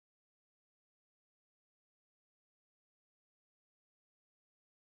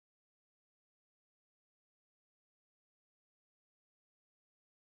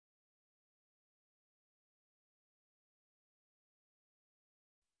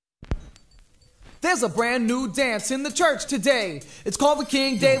There's a brand new dance in the church today. It's called the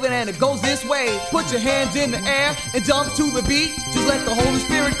King David and it goes this way. Put your hands in the air and jump to the beat. Just let the Holy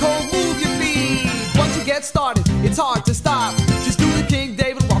Spirit cold move your feet. Once you get started, it's hard to stop. Just do the King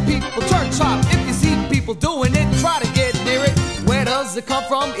David while people church hop. If you see people doing it, try to get near it. Where does it come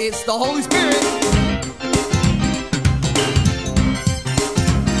from? It's the Holy Spirit.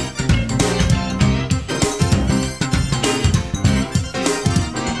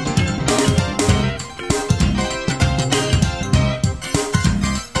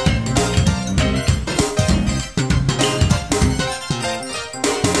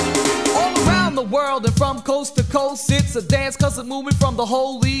 World and from coast to coast, it's a dance cause it's moving from the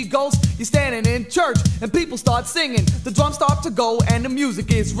Holy Ghost. You're standing in church and people start singing, the drums start to go and the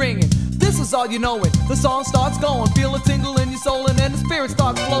music is ringing. This is all you knowin', the song starts going, feel a tingle in your soul and then the spirit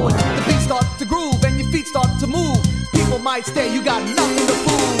starts flowing. The beat starts to groove and your feet start to move. People might stare, you got nothing to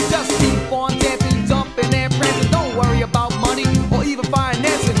prove. Just keep on dancing, jumping and prancing. Don't worry about money or even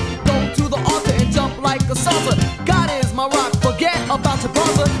financing. Go to the altar and jump like a salsa. God is my rock, forget about your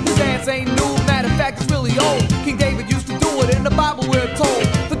brother. This dance ain't new, matter of fact it's really old. King David used to do it, in the Bible we're told.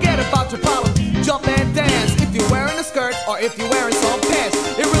 Forget about your problem, jump and dance. If you're wearing a skirt or if you're wearing some pants,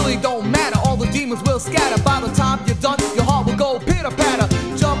 it really don't matter, all the demons will scatter. By the time you're done, your heart will go pitter-patter.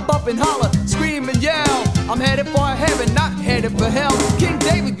 Jump up and holler, scream and yell, I'm headed for heaven, not headed for hell. King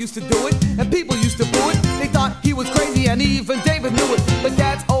David used to do it, and people used to boo it. They thought he was crazy, and even David knew it. But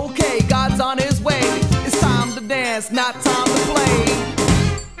that's okay, God's on his way. It's time to dance, not time to play.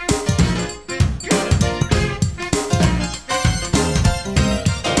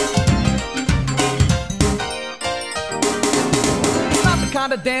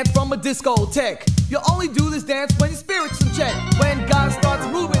 Kind of dance from a discotheque. You only do this dance when your spirit's in check. When God starts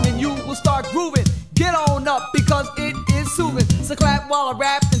moving and you will start grooving. Get on up because it is soothing. So clap while I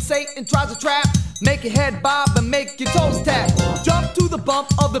rap and Satan tries to trap. Make your head bob and make your toes tap. Jump to the bump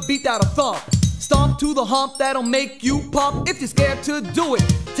of the beat that'll thump. Stomp to the hump that'll make you pump. If you're scared to do it,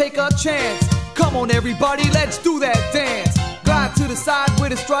 take a chance. Come on everybody, let's do that dance. Glide to the side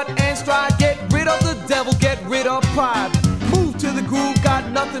with a strut and stride. Get rid of the devil, get rid of pride. Move to the groove, got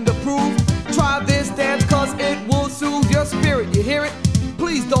nothing to prove. Try this dance cause it will soothe your spirit. You hear it?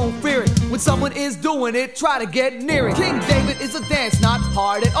 Please don't fear it. When someone is doing it, try to get near it. King David is a dance, not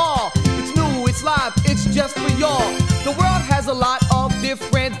hard at all. It's new, it's live, it's just for y'all. The world has a lot of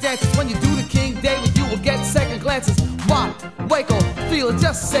different dances. When you do the King David, you will get second glances. Why? Wake up, feel it,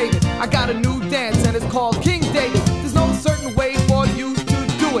 just save it. I got a new dance and it's called King David. There's no certain way for you to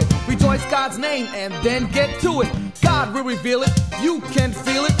do it. Rejoice God's name and then get to it. God will reveal it, you can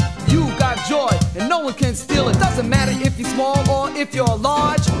feel it. You got joy and no one can steal it. Doesn't matter if you're small or if you're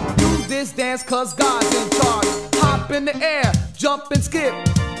large. Do this dance cause God's in charge. Hop in the air, jump and skip.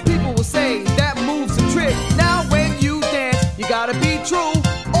 People will say that move's a trick. Now when you dance, you gotta be true.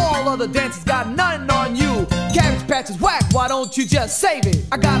 All other dances got nothing on you. Cabbage Patch is whack, why don't you just save it?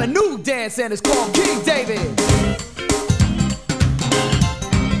 I got a new dance and it's called King David.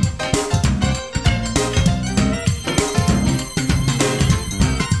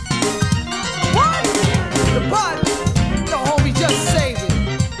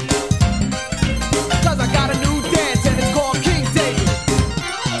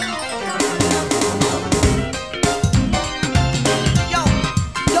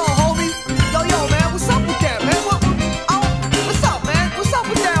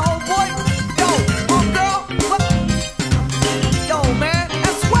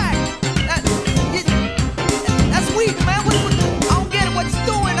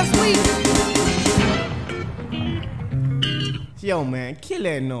 Yo, man, kill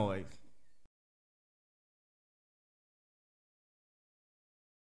that noise.